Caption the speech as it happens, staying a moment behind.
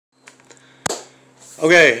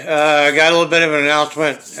Okay, I got a little bit of an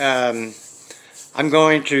announcement. I'm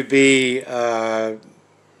going to be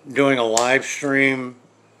doing a live stream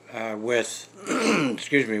with,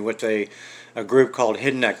 excuse me, with a group called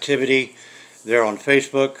Hidden Activity. They're on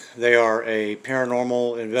Facebook. They are a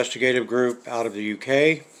paranormal investigative group out of the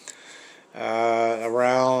UK.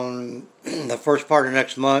 Around the first part of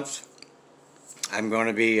next month, I'm going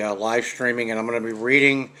to be live streaming, and I'm going to be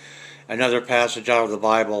reading another passage out of the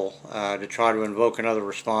Bible to try to invoke another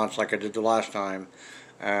response like I did the last time.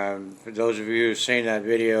 For those of you who've seen that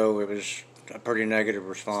video, it was a pretty negative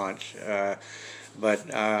response.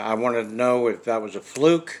 But I wanted to know if that was a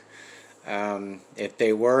fluke, if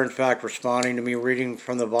they were in fact responding to me reading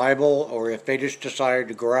from the Bible, or if they just decided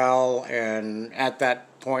to growl, and at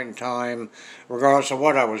that point in time, regardless of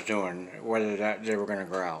what I was doing, whether they were going to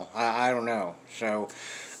growl. I don't know. So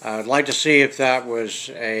I'd like to see if that was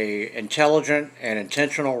a intelligent and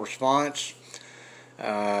intentional response.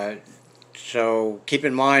 So keep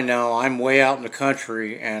in mind now, I'm way out in the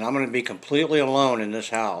country, and I'm going to be completely alone in this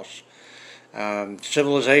house.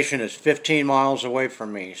 Civilization is 15 miles away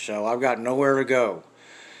from me, so I've got nowhere to go.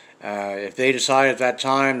 If they decide at that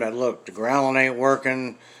time that, look, the growling ain't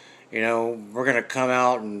working, we're going to come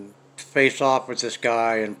out and face off with this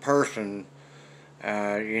guy in person,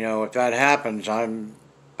 if that happens,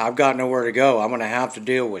 I've got nowhere to go. I'm going to have to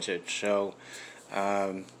deal with it. So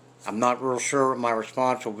I'm not real sure what my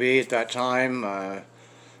response will be at that time.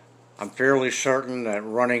 I'm fairly certain that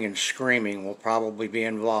running and screaming will probably be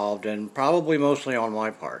involved, and probably mostly on my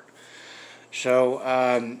part.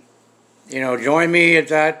 So, join me at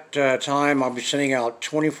that time. I'll be sending out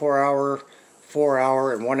 24-hour,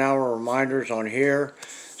 4-hour, and 1-hour reminders on here.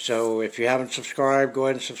 So if you haven't subscribed, go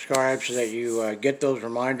ahead and subscribe so that you get those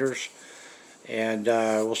reminders, and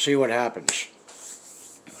we'll see what happens.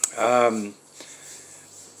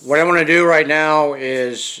 What I want to do right now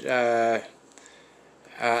is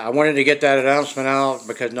I wanted to get that announcement out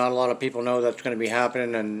because not a lot of people know that's going to be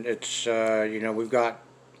happening, and it's we've got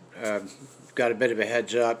a bit of a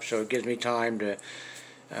heads up, so it gives me time to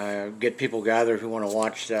get people gathered who want to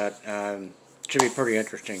watch that. Should be pretty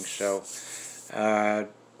interesting. So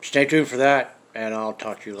stay tuned for that, and I'll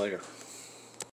talk to you later.